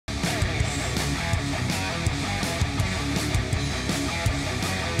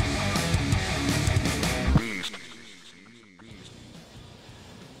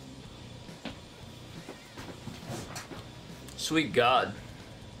sweet God.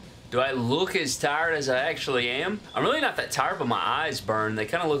 Do I look as tired as I actually am? I'm really not that tired, but my eyes burn. They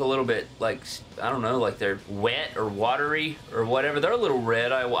kind of look a little bit like, I don't know, like they're wet or watery or whatever. They're a little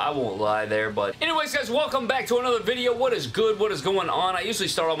red, I won't lie there. But anyways, guys, welcome back to another video. What is good? What is going on? I usually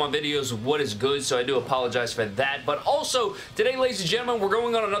start all my videos with what is good, so I do apologize for that. But also, today, ladies and gentlemen, we're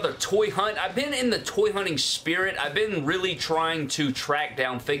going on another toy hunt. I've been in the toy hunting spirit. I've been really trying to track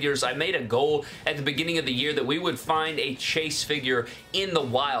down figures. I made a goal at the beginning of the year that we would find a Chase figure in the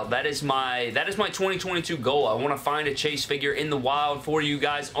wild. That is my 2022 goal. I want to find a Chase figure in the wild for you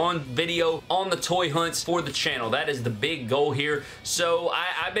guys on video on the toy hunts for the channel. That is the big goal here. So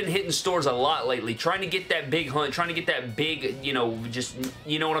I've been hitting stores a lot lately, trying to get that big hunt, trying to get that big, you know, just,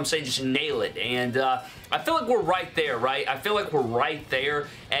 you know what I'm saying, just nail it. And I feel like we're right there, right? I feel like we're right there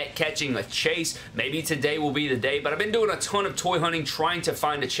at catching a Chase. Maybe today will be the day, but I've been doing a ton of toy hunting trying to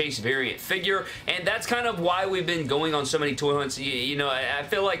find a Chase variant figure, and that's kind of why we've been going on so many toy hunts. You know, I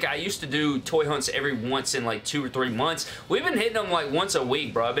feel like I used to do toy hunts every once in like 2 or 3 months. We've been hitting them like once a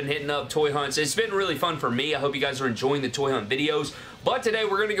week, bro. I've been hitting up toy hunts. It's been really fun for me. I hope you guys are enjoying the toy hunt videos. But today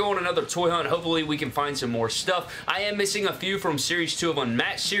we're going to go on another toy hunt. Hopefully we can find some more stuff. I am missing a few from Series 2 of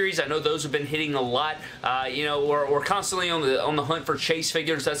Unmatched series. I know those have been hitting a lot. You know, we're constantly on the hunt for Chase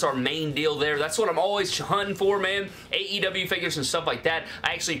figures. That's our main deal there. That's what I'm always hunting for, man. AEW figures and stuff like that.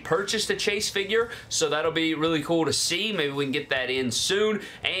 I actually purchased a Chase figure, so that'll be really cool to see. Maybe we can get that in soon.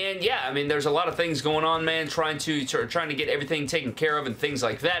 And yeah, I mean, there's a lot of things going on, man, trying to get everything taken care of and things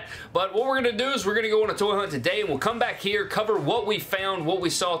like that. But what we're going to do is we're going to go on a toy hunt today, and we'll come back here, cover what we found, what we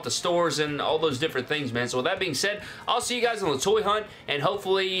saw at the stores, and all those different things, man. So with that being said, I'll see you guys on the toy hunt, and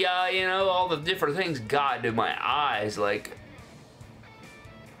hopefully, you know, all the different things. God, dude, my eyes, like...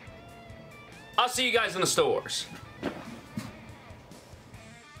 I'll see you guys in the stores.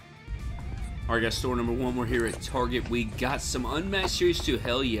 Alright, guys, store number 1, we're here at Target. We got some Unmatched Series 2.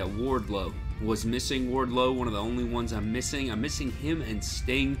 Hell yeah, Wardlow. Was missing Wardlow, one of the only ones I'm missing. I'm missing him and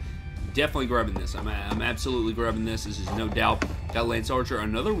Sting. Definitely grabbing this. I'm absolutely grabbing this. This is no doubt. Got Lance Archer,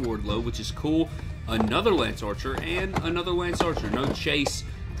 another Wardlow, which is cool. Another Lance Archer, and another Lance Archer. No Chase.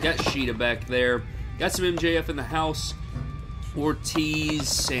 Got Sheeta back there. Got some MJF in the house. Ortiz,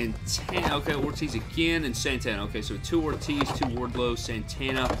 Santana. Okay, Ortiz again, and Santana. Okay, so 2 Ortiz, 2 Wardlow,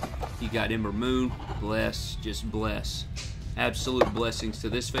 Santana. You got Ember Moon. Bless. Just bless. Absolute blessings to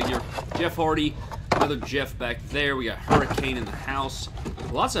this figure. Jeff Hardy, another Jeff back there. We got Hurricane in the house.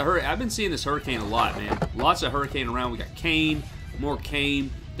 Lots of Hurricane. I've been seeing this Hurricane a lot, man. Lots of Hurricane around. We got Kane, more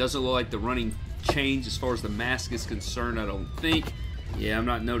Kane. Doesn't look like the running change as far as the mask is concerned, I don't think. Yeah, I'm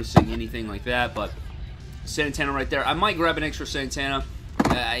not noticing anything like that, but Santana right there. I might grab an extra Santana.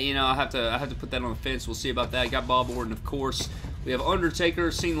 You know, I have to put that on the fence. We'll see about that. Got Bob Orton, of course. We have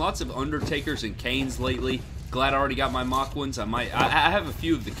Undertaker. Seen lots of Undertakers and Kanes lately. Glad I already got my mock ones. I have a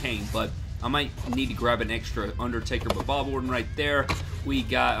few of the Kane, but I might need to grab an extra Undertaker. But Bob Orton right there. We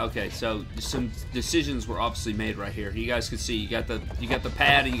got, okay, so some decisions were obviously made right here. You guys can see you got the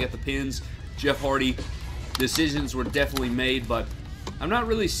pad and you got the pins. Jeff Hardy. Decisions were definitely made, but I'm not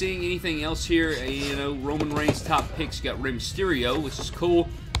really seeing anything else here. You know, Roman Reigns top picks. You got Rey Mysterio, which is cool.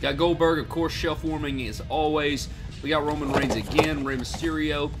 Got Goldberg, of course, shelf warming as always. We got Roman Reigns again, Rey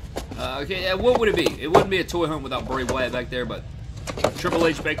Mysterio. Okay, what would it be? It wouldn't be a toy hunt without Bray Wyatt back there, but Triple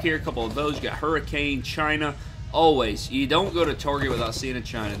H back here, a couple of those. You got Hurricane, China. Always, you don't go to Target without seeing a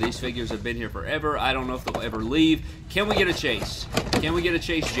China. These figures have been here forever. I don't know if they'll ever leave. Can we get a Chase? Can we get a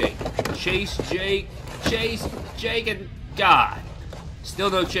Chase Jake? Chase Jake, and God.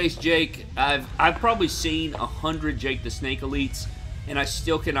 Still no Chase Jake. I've probably seen 100 Jake the Snake Elites, and I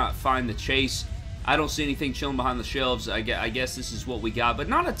still cannot find the Chase. I don't see anything chilling behind the shelves. I guess this is what we got, but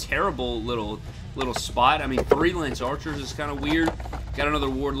not a terrible little spot. I mean, 3 Lance Archers is kind of weird. Got another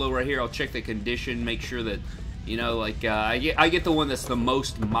Wardlow right here. I'll check the condition, make sure that, you know, like, I get the one that's the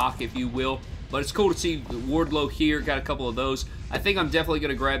most mock, if you will. But it's cool to see Wardlow here. Got a couple of those. I think I'm definitely going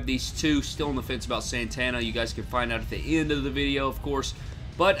to grab these 2. Still on the fence about Santana. You guys can find out at the end of the video, of course.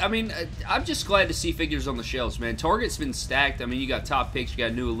 But, I mean, I'm just glad to see figures on the shelves, man. Target's been stacked. I mean, you got top picks, you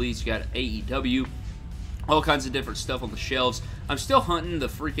got new elites, you got AEW. All kinds of different stuff on the shelves. I'm still hunting the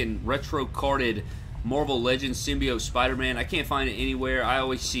freaking retro-carded Marvel Legends Symbiote Spider-Man. I can't find it anywhere. I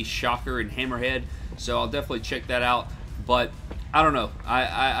always see Shocker and Hammerhead, so I'll definitely check that out. But I don't know.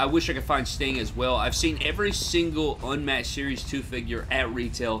 I wish I could find Sting as well. I've seen every single Unmatched Series 2 figure at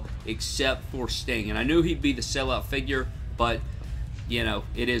retail except for Sting. And I knew he'd be the sellout figure, but, you know,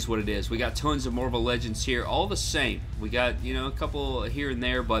 it is what it is. We got tons of Marvel Legends here, all the same. We got, you know, a couple here and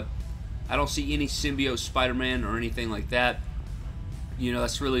there, but I don't see any Symbiote Spider-Man or anything like that. You know,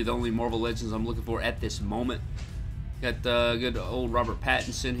 that's really the only Marvel Legends I'm looking for at this moment. Got good old Robert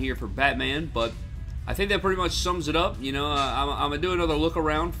Pattinson here for Batman, but I think that pretty much sums it up. You know, I'm gonna do another look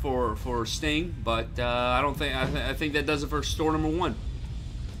around for Sting, but I think that does it for store number 1.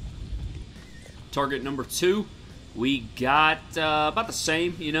 Target number 2, we got about the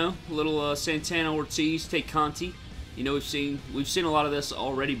same. You know, a little Santana Ortiz, Tay Conti. You know, we've seen a lot of this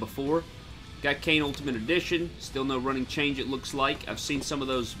already before. Got Kane Ultimate Edition. Still no running change, it looks like. I've seen some of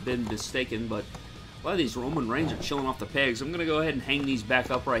those been mistaken, but a lot of these Roman Reigns are chilling off the pegs. I'm gonna go ahead and hang these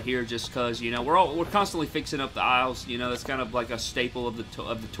back up right here, just because, you know, we're constantly fixing up the aisles. You know, that's kind of like a staple of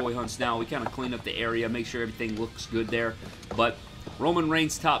the toy hunts now. We kind of clean up the area, make sure everything looks good there. But Roman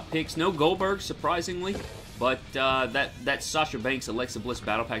Reigns top picks. No Goldberg, surprisingly, but that Sasha Banks Alexa Bliss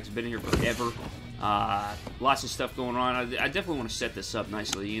battle pack has been here forever. Lots of stuff going on. I definitely want to set this up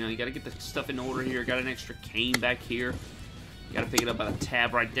nicely. You know, you got to get the stuff in order here. Got an extra Kane back here. Got to pick it up by the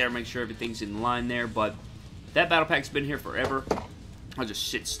tab right there, make sure everything's in line there, but that battle pack's been here forever. I'll just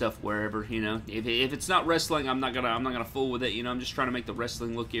sit stuff wherever, you know. If it's not wrestling, I'm not gonna fool with it, you know. I'm just trying to make the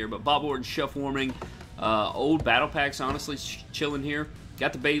wrestling look here. But Bob Orton shelf warming, old battle packs, honestly, chilling here.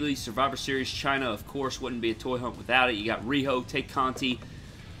 Got the Bayley Survivor Series China, of course, wouldn't be a toy hunt without it. You got Riho, Tay Conti,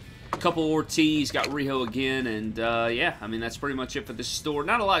 a couple Ortiz, got Riho again, and yeah, I mean, that's pretty much it for this store.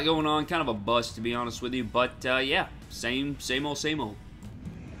 Not a lot going on, kind of a bust, to be honest with you, but yeah, same old, same old.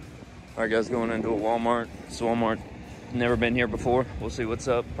 Alright guys, going into a Walmart. It's Walmart. Never been here before. We'll see what's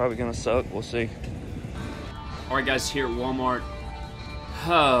up. Probably gonna suck. We'll see. Alright guys, here at Walmart.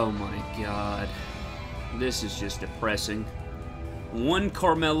 Oh my god. This is just depressing. One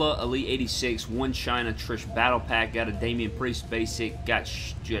Carmella Elite 86, one China Trish Battle Pack, got a Damian Priest Basic, got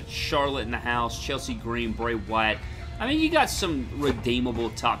Charlotte in the house, Chelsea Green, Bray Wyatt. I mean, you got some redeemable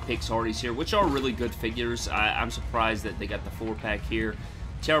top picks Hardys here, which are really good figures. I'm surprised that they got the 4-pack here.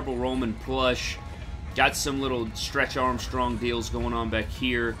 Terrible Roman plush. Got some little Stretch Armstrong deals going on back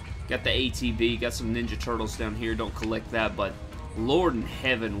here. Got the ATV, got some Ninja Turtles down here. Don't collect that, but Lord in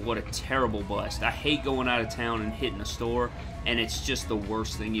heaven, what a terrible bust. I hate going out of town and hitting a store, and it's just the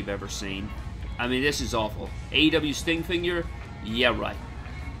worst thing you've ever seen. I mean, this is awful. AEW Sting figure? Yeah, right.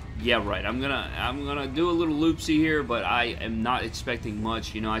 Yeah, right. I'm gonna do a little loopsy here, but I am not expecting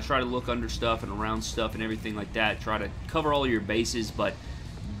much. You know, I try to look under stuff and around stuff and everything like that. Try to cover all your bases, but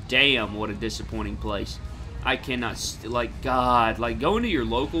damn, what a disappointing place. I cannot, like, God, like, going to your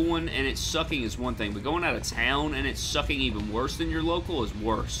local one and it's sucking is one thing, but going out of town and it's sucking even worse than your local is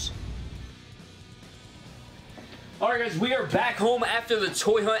worse. Alright guys, we are back home after the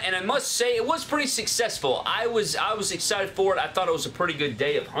toy hunt, and I must say, it was pretty successful. I was excited for it. I thought it was a pretty good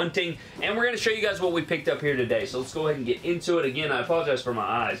day of hunting, and we're going to show you guys what we picked up here today. So let's go ahead and get into it. Again, I apologize for my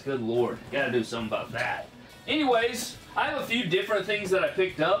eyes. Good Lord. Gotta do something about that. Anyways, I have a few different things that I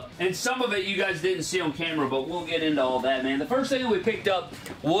picked up, and some of it you guys didn't see on camera, but we'll get into all that, man. The first thing that we picked up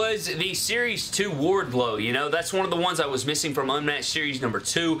was the Series 2 Wardlow. You know, that's one of the ones I was missing from Unmatched Series number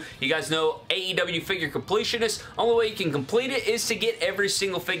 2. You guys know AEW Figure Completionist. Only way you can complete it is to get every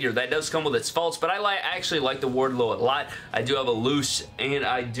single figure. That does come with its faults, but I actually like the Wardlow a lot. I do have a loose, and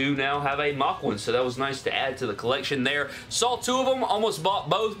I do now have a mock one, so that was nice to add to the collection there. Saw two of them, almost bought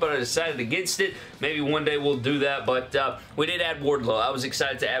both, but I decided against it. Maybe one day we'll do that, but we did add Wardlow. I was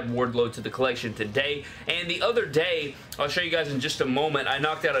excited to add Wardlow to the collection today, and the other day, I'll show you guys in just a moment, I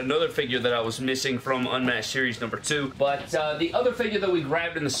knocked out another figure that I was missing from Unmatched Series number 2, but the other figure that we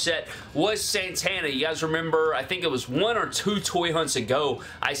grabbed in the set was Santana. You guys remember, I think it was 1 or 2 toy hunts ago,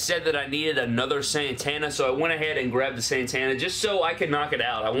 I said that I needed another Santana, so I went ahead and grabbed the Santana just so I could knock it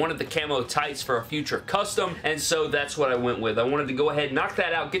out. I wanted the camo tights for a future custom, and so that's what I went with. I wanted to go ahead, knock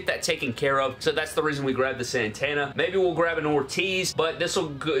that out, get that taken care of, so that's the reason we grabbed the Santana. Maybe we'll grab an Ortiz, but this will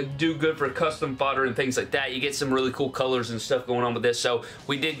do good for custom fodder and things like that. You get some really cool colors and stuff going on with this, so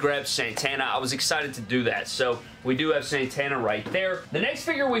we did grab Santana. I was excited to do that, so we do have Santana right there. The next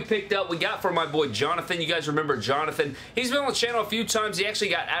figure we picked up, we got from my boy Jonathan. You guys remember Jonathan. He's been on the channel a few times. He actually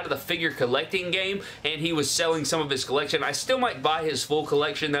got out of the figure collecting game, and he was selling some of his collection. I still might buy his full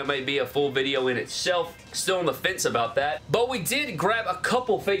collection. That may be a full video in itself. Still on the fence about that. But we did grab a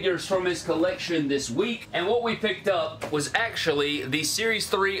couple figures from his collection this week, and what we picked up was actually the Series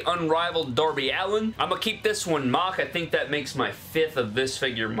 3 Unrivaled Darby Allin. I'm going to keep this one mock. I think that makes my 5th of this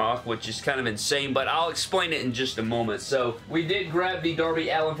figure mock, which is kind of insane, but I'll explain it in just a moment. So we did grab the Darby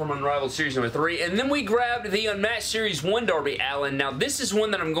Allin from Unrivaled Series number 3, and then we grabbed the Unmatched Series 1 Darby Allin. Now this is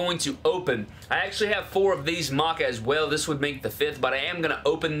one that I'm going to open. I actually have 4 of these mock as well. This would make the 5th, but I am going to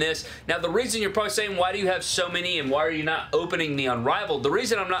open this. Now the reason you're probably saying, why do you have so many and why are you not opening the Unrivaled? The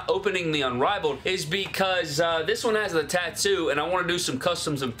reason I'm not opening the Unrivaled is because this one has the tattoo, and I want to do some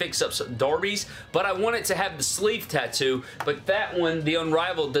customs and fix-ups Darby's, but I want it to have the sleeve tab tattoo, but that one, the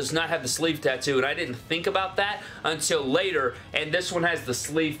Unrivaled, does not have the sleeve tattoo, and I didn't think about that until later, and this one has the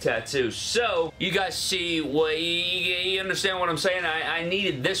sleeve tattoo. So, you guys see, well, you understand what I'm saying? I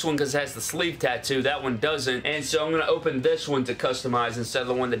needed this one because it has the sleeve tattoo. That one doesn't, and so I'm going to open this one to customize instead of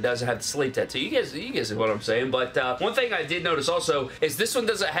the one that doesn't have the sleeve tattoo. You guys see what I'm saying? But one thing I did notice also is this one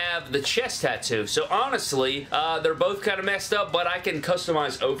doesn't have the chest tattoo. So honestly, they're both kind of messed up, but I can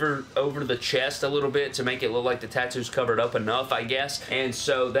customize over the chest a little bit to make it look like the tattoo's covered up enough, I guess. And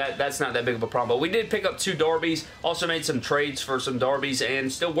so that's not that big of a problem. But we did pick up 2 Darbies, also made some trades for some Darbies,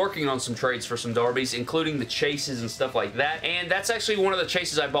 and still working on some trades for some Darbies, including the chases and stuff like that. And that's actually one of the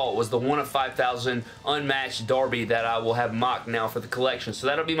chases I bought, was the 1 of 5,000 unmatched Darby that I will have mocked now for the collection. So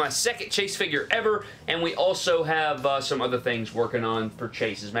that'll be my second chase figure ever, and we also have some other things working on for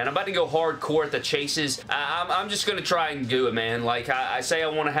chases, man. I'm about to go hardcore at the chases. I'm just going to try and do it, man. Like I say, I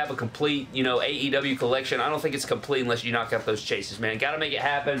want to have a complete, you know, AEW collection. I don't think it's complete unless you knock out those chases, man. Got to make it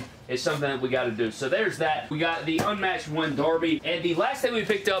happen. It's something that we got to do. So there's that. We got the Unmatched 1 Darby, and the last thing we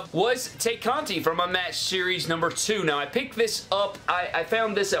picked up was Take Conti from Unmatched Series number 2. Now, I picked this up. I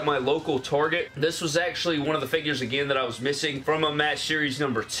found this at my local Target. This was actually one of the figures, again, that I was missing from Unmatched Series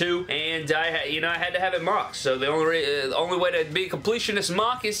number 2, and I had to have it mocked. So the only way to be a completionist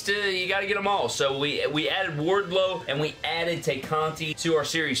mock is you got to get them all. So we added Wardlow, and we added Take Conti to our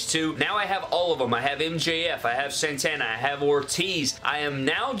Series 2. Now I have all of them. I have MJF, I have Santana, I have Ortiz. I am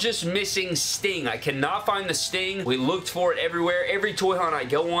now just missing Sting. I cannot find the Sting. We looked for it everywhere. Every toy hunt I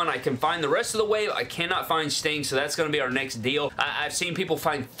go on, I can find the rest of the wave. I cannot find Sting, so that's going to be our next deal. I've seen people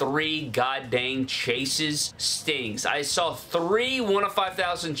find 3 goddamn chases Stings. I saw 3 1 of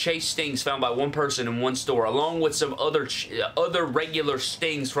 5,000 chase Stings found by one person in one store, along with some other regular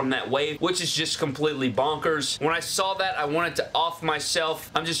Stings from that wave, which is just completely bonkers. When I saw that, I wanted to off myself.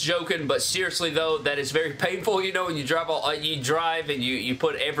 I'm just joking, but seriously though, that is very painful, you know, when you drive and you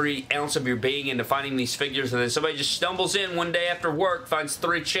put every ounce of your being into finding these figures, and then somebody just stumbles in one day after work, finds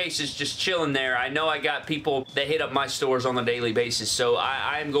 3 chases just chilling there. I know I got people that hit up my stores on a daily basis, so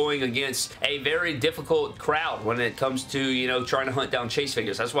I'm going against a very difficult crowd when it comes to, you know, trying to hunt down chase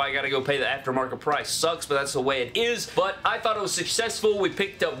figures. That's why I gotta go pay the aftermarket price. Sucks, but that's the way it is. But I thought it was successful. We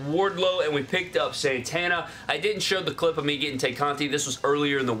picked up Wardlow and we picked up Santana. I didn't show the clip of me getting Take Conti. This was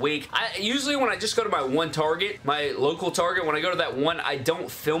earlier in the week. Usually when I just go to my one Target, my local Target, when I go to that one, I don't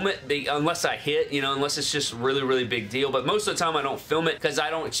film it unless I hit, you know, unless it's just really, really big deal. But most of the time I don't film it because I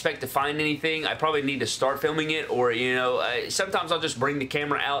don't expect to find anything. I probably need to start filming it, or, you know, sometimes I'll just bring the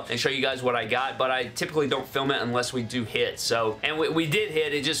camera out and show you guys what I got, but I typically don't film it unless we do hit. So, and we did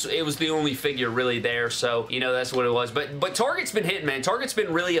hit. It was the only figure really there, so, you know, that's what it was. But Target's been hitting, man. Target's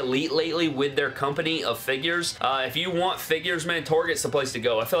been really elite lately with their company of figures. If you want figures, man, Target's the place to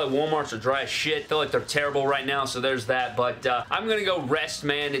go. I feel like Walmart's are dry as shit. I feel like they're terrible right now, so there's that. But I'm gonna go rest,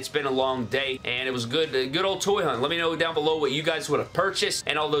 man. It's been a long day, and it was a good old toy hunt. Let me know down below what you guys would have purchased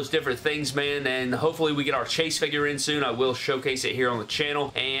and all those different things, man, and hopefully we get our chase figure in soon. I will showcase it here on the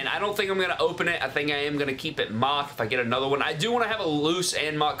channel, and I don't think I'm gonna open it. I think I am gonna keep it mock if I get another one. I do want to have a loose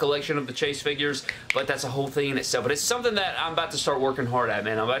and mock collection of the chase figures, but that's a whole thing in itself. But it's something that I'm about to start working hard at,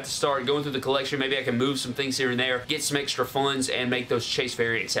 man. I'm about to start going through the collection. Maybe I can move some things here and there, get some extra funds, and make those chase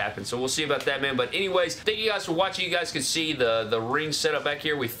variants happen. So we'll see about that, man. But anyways, thank you guys for watching. You guys can see the ring set up back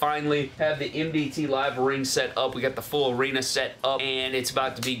here. We finally have the MDT Live ring set up. We got the full arena set up, and it's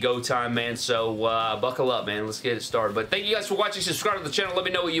about to be go time, man. So buckle up, man. Let's get it started. But thank you guys for watching. Subscribe to the channel. Let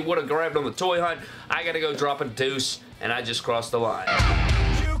me know what you would have grabbed on the toy hunt. I gotta go drop a deuce, and I just crossed the line.